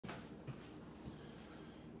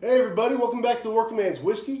Hey everybody, welcome back to the Working Man's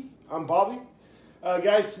Whiskey. I'm Bobby.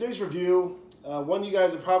 Guys, today's review, one you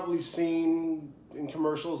guys have probably seen in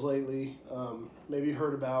commercials lately, maybe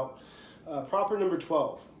heard about, Proper Number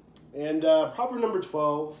 12. And Proper Number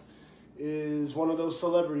 12 is one of those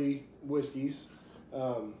celebrity whiskeys.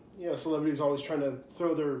 Celebrities always trying to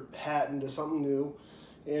throw their hat into something new.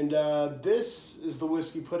 And this is the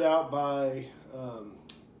whiskey put out by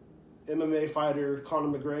MMA fighter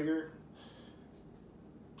Conor McGregor.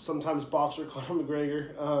 Sometimes boxer Conor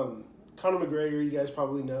McGregor. Conor McGregor, you guys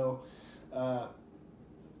probably know. I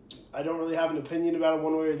don't really have an opinion about him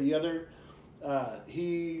one way or the other.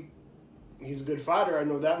 He's a good fighter, I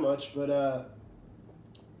know that much. But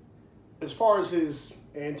as far as his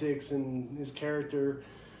antics and his character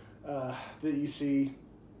that you see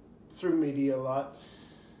through media a lot,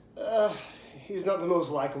 he's not the most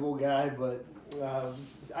likable guy. But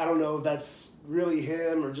I don't know if that's really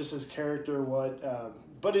him or just his character or what.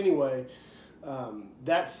 But anyway,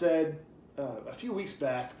 that said, a few weeks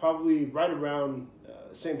back, probably right around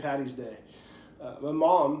St. Patty's Day, my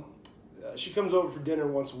mom, she comes over for dinner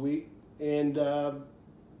once a week, and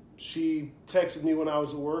she texted me when I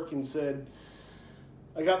was at work and said,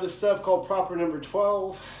 I got this stuff called Proper Number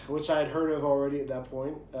 12, which I had heard of already at that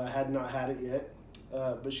point, had not had it yet,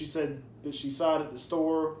 but she said that she saw it at the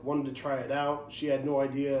store, wanted to try it out. She had no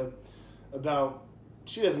idea about...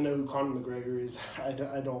 She doesn't know who Conor McGregor is, I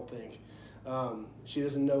don't think. She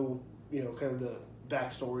doesn't know, kind of the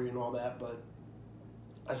backstory and all that. But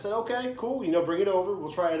I said, okay, cool, bring it over.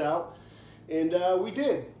 We'll try it out. And we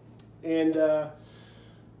did. And, I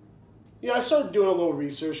started doing a little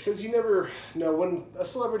research because you never know when a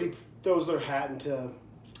celebrity throws their hat into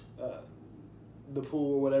the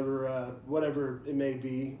pool or whatever it may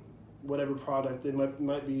be, whatever product it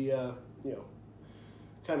might be,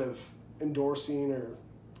 kind of endorsing or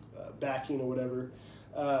backing or whatever,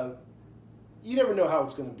 you never know how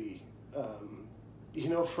it's going to be.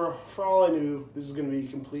 For all I knew, this is going to be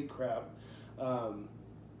complete crap. I'm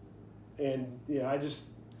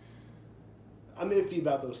iffy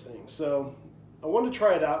about those things. So I wanted to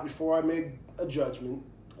try it out before I made a judgment.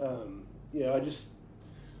 I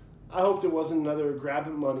hoped it wasn't another grab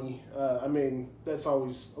at money. That's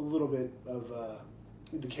always a little bit of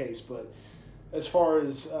the case, but as far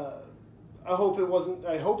as I hoped it wasn't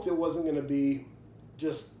going to be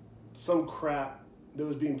just some crap that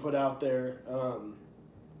was being put out there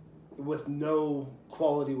with no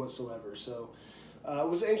quality whatsoever. So I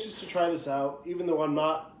was anxious to try this out, even though I'm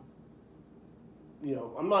not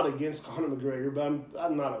against Conor McGregor, but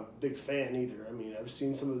I'm not a big fan either. I've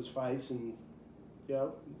seen some of his fights and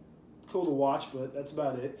cool to watch, but that's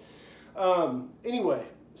about it. Anyway,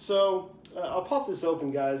 so I'll pop this open,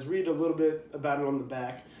 guys, read a little bit about it on the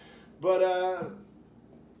back. But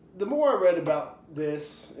the more I read about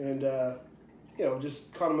this and,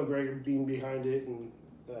 just Conor McGregor being behind it and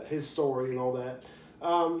his story and all that,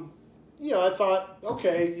 I thought,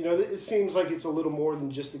 okay, it seems like it's a little more than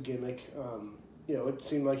just a gimmick. It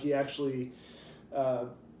seemed like he actually put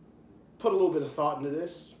a little bit of thought into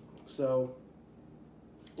this. So,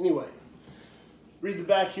 anyway, read the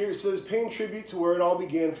back here. It says, paying tribute to where it all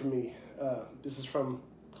began for me. This is from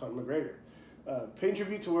Conor McGregor. Paying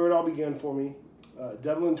tribute to where it all began for me,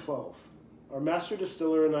 Dublin 12. Our master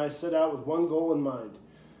distiller and I set out with one goal in mind,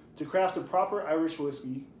 to craft a proper Irish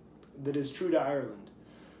whiskey that is true to Ireland.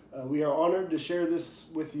 We are honored to share this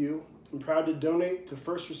with you and proud to donate to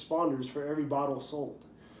first responders for every bottle sold.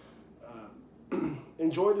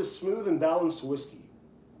 Enjoy this smooth and balanced whiskey,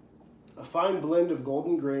 a fine blend of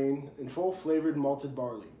golden grain and full flavored malted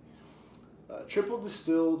barley. Triple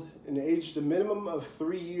distilled and aged a minimum of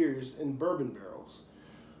 3 years in bourbon barrels.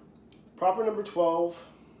 Proper Number 12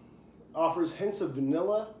 offers hints of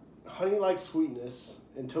vanilla, honey-like sweetness,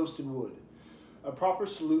 and toasted wood. A proper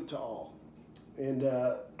salute to all. And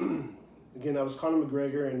again, that was Conor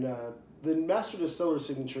McGregor, and the master distiller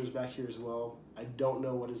signature is back here as well. I don't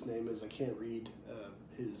know what his name is. I can't read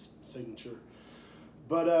his signature.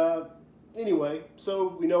 But anyway,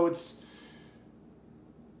 so we know it's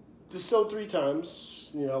distilled 3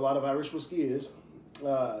 times, a lot of Irish whiskey is,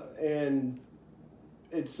 and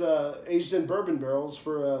it's aged in bourbon barrels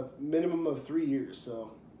for a minimum of 3 years.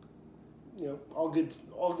 So, all good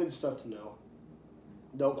stuff to know.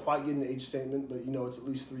 Don't quite get an age statement, but it's at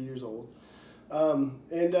least 3 years old. And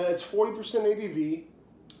it's 40% ABV,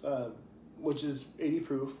 which is 80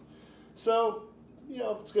 proof. So,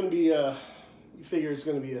 it's going to be you figure it's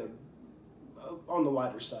going to be on the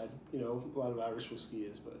lighter side. A lot of Irish whiskey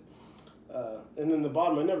is, but. And then the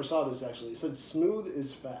bottom, I never saw this actually. It said smooth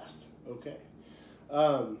is fast. Okay.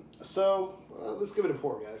 So let's give it a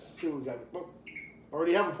pour, guys. See what we got. Oh.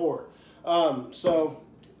 already have a pour. So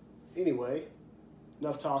anyway,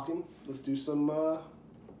 enough talking. Let's do some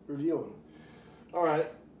reviewing. All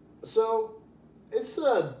right, so it's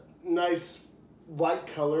a nice light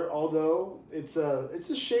color, although it's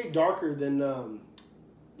a shade darker than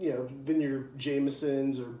than your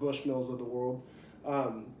Jamesons or Bushmills of the world.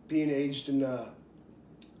 Being aged in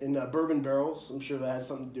bourbon barrels, I'm sure that has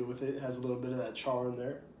something to do with it. It has a little bit of that char in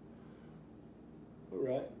there. All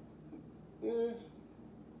right.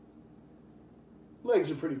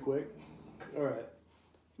 Legs are pretty quick. All right.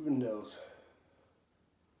 Even nose.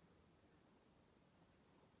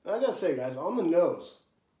 I gotta say, guys, on the nose,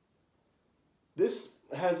 this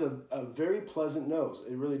has a very pleasant nose.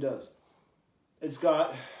 It really does. It's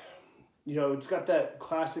got, it's got that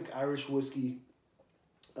classic Irish whiskey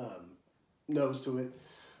nose to it.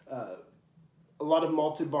 A lot of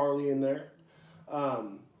malted barley in there.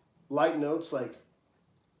 Light notes like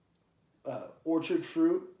orchard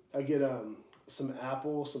fruit. I get some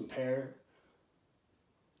apple, some pear.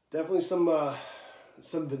 Definitely some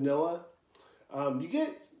vanilla. You get,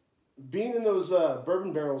 being in those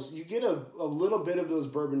bourbon barrels, you get a little bit of those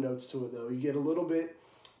bourbon notes to it though. You get a little bit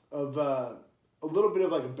of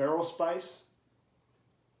like a barrel spice.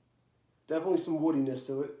 Definitely some woodiness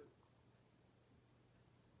to it.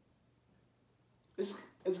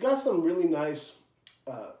 It's got some really nice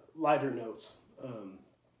lighter notes.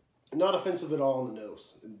 Not offensive at all on the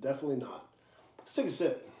nose. Definitely not. Let's take a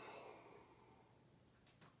sip.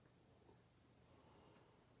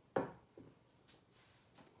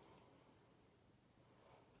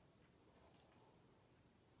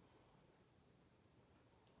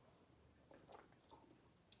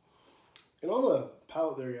 And on the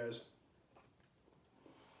palate there, guys,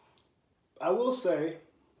 I will say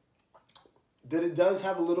that it does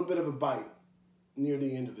have a little bit of a bite near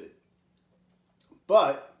the end of it.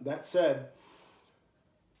 But that said,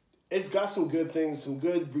 it's got some good things, some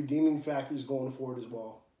good redeeming factors going for it as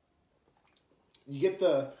well. You get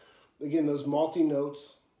those malty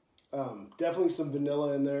notes, definitely some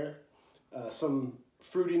vanilla in there, some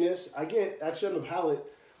fruitiness. Actually on the palate,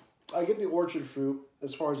 I get the orchard fruit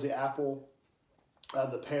as far as the apple,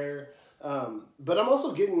 the pear, but I'm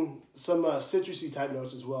also getting some citrusy type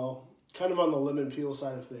notes as well, kind of on the lemon peel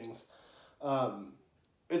side of things.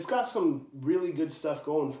 It's got some really good stuff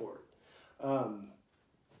going for it.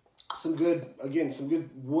 Some good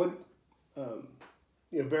wood,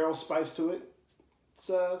 barrel spice to it. It's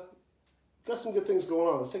got some good things going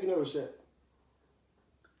on. Let's take another sip.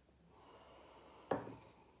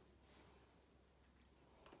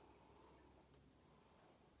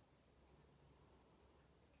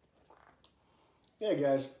 Yeah,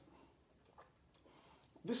 guys,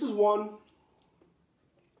 this is one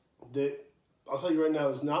that I'll tell you right now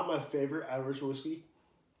is not my favorite Irish whiskey,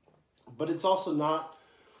 but it's also not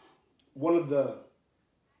one of the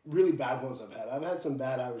really bad ones I've had. I've had some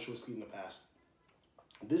bad Irish whiskey in the past.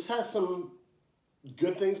 This has some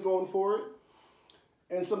good things going for it,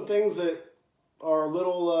 and some things that are a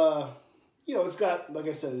little, it's got, like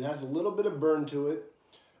I said, it has a little bit of burn to it,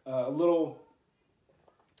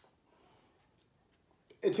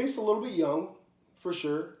 it tastes a little bit young, for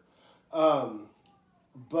sure. I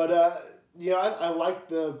like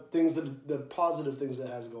the positive things that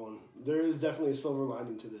it has going. There is definitely a silver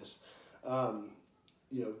lining to this.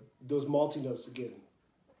 Those malty notes again,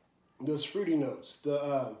 those fruity notes,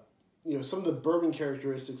 some of the bourbon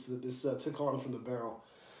characteristics that this took on from the barrel.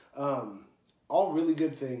 All really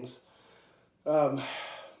good things.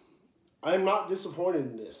 I'm not disappointed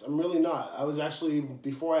in this. I'm really not. I was actually,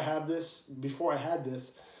 before I had this,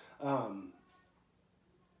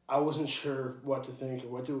 I wasn't sure what to think or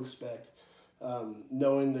what to expect,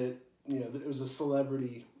 knowing that, it was a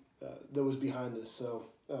celebrity that was behind this. So,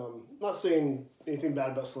 I'm not saying anything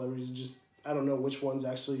bad about celebrities. Just, I don't know which ones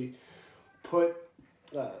actually put,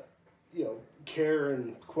 care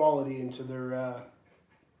and quality into their,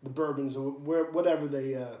 the bourbons or whatever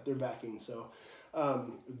they're backing. So,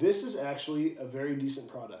 this is actually a very decent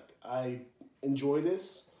product. I enjoy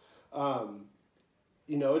this.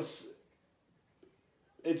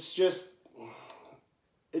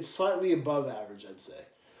 It's slightly above average, I'd say.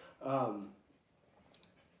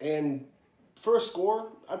 And for a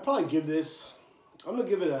score, I'd probably give this, I'm going to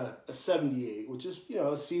give it a 78, which is,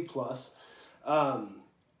 a C+.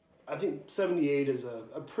 I think 78 is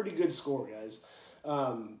a pretty good score, guys.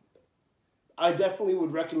 I definitely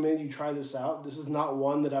would recommend you try this out. This is not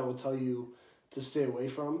one that I will tell you to stay away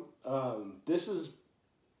from.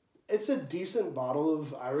 It's a decent bottle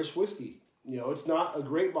of Irish whiskey. It's not a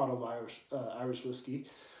great bottle of Irish whiskey.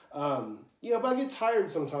 But I get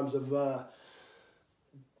tired sometimes of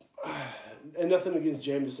and nothing against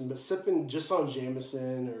Jameson, but sipping just on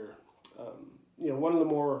Jameson or one of the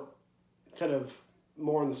more kind of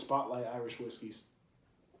more in the spotlight Irish whiskeys.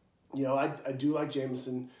 I do like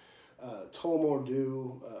Jameson, Tullamore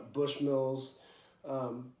Dew, Bushmills.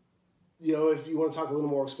 If you want to talk a little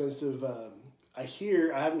more expensive, I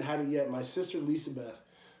haven't had it yet. My sister Lisa Beth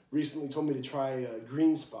recently told me to try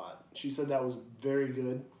Green Spot. She said that was very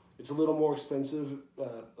good. It's a little more expensive,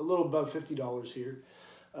 a little above $50 here.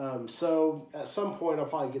 So at some point I'll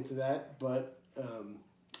probably get to that, but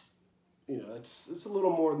it's a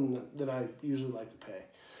little more than I usually like to pay.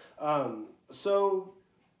 So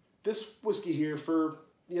this whiskey here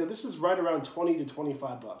this is right around $20 to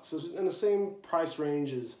 $25. So in the same price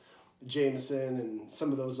range as Jameson and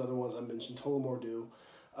some of those other ones I mentioned, Tullamore Dew.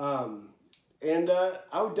 And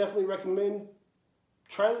I would definitely recommend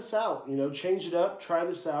try this out. Change it up, try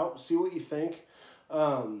this out, see what you think.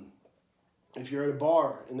 If you're at a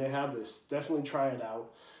bar and they have this, definitely try it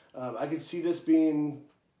out. I could see this being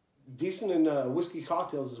decent in whiskey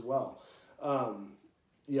cocktails as well.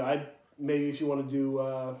 Maybe if you want to do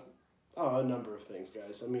a number of things,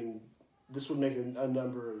 guys. I mean, this would make a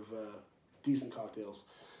number of decent cocktails.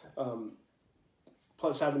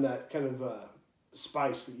 Plus having that kind of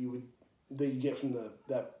spice that you get from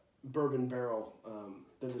that bourbon barrel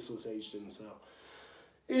that this was aged in. So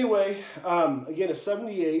anyway, again, a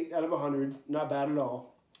 78 out of 100, not bad at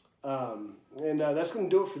all. And that's going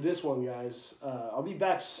to do it for this one, guys. I'll be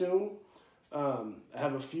back soon. I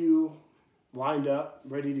have a few lined up,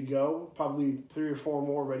 ready to go. Probably 3 or 4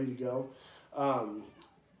 more ready to go.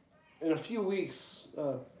 In a few weeks,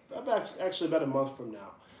 actually about a month from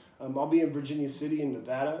now, I'll be in Virginia City in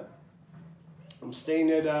Nevada. I'm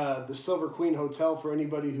staying at the Silver Queen Hotel for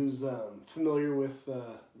anybody who's familiar with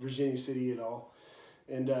Virginia City at all.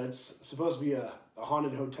 And it's supposed to be a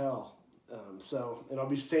haunted hotel. And I'll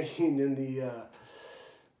be staying in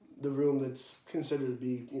the room that's considered to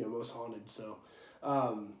be most haunted. So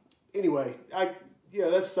anyway,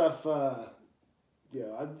 that stuff.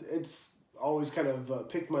 It's always kind of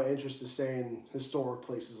piqued my interest to stay in historic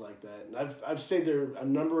places like that, and I've stayed there a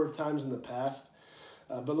number of times in the past.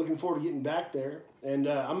 But looking forward to getting back there, and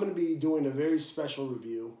I'm going to be doing a very special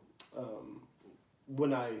review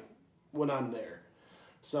when I'm there.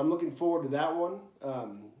 So I'm looking forward to that one.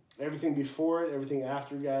 Everything before it, everything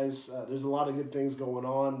after, guys. There's a lot of good things going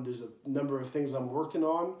on. There's a number of things I'm working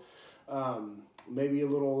on. Maybe a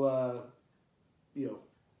little,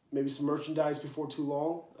 maybe some merchandise before too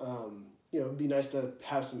long. It'd be nice to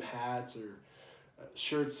have some hats or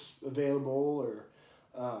shirts available, or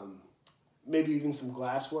maybe even some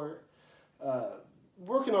glassware.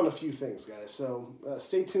 Working on a few things, guys. So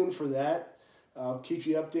stay tuned for that. I'll keep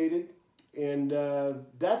you updated. And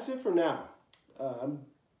that's it for now.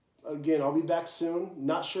 Again, I'll be back soon.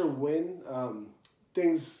 Not sure when.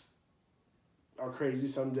 Things are crazy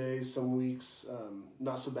some days, some weeks.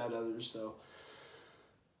 Not so bad others. So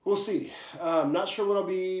we'll see. Not sure what I'll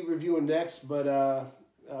be reviewing next, but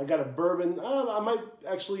I got a bourbon. I might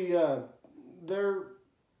actually... there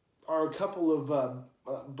are a couple of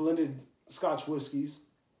blended Scotch whiskeys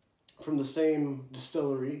from the same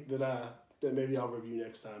distillery that maybe I'll review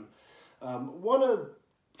next time. Want to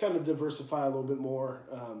kind of diversify a little bit more.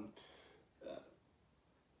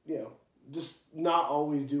 Just not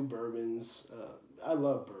always do bourbons. I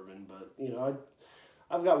love bourbon, but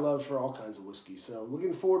I've got love for all kinds of whiskey. So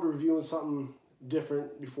looking forward to reviewing something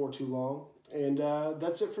different before too long. And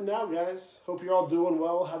that's it for now, guys. Hope you're all doing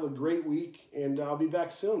well. Have a great week, and I'll be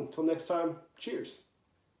back soon. Till next time, cheers.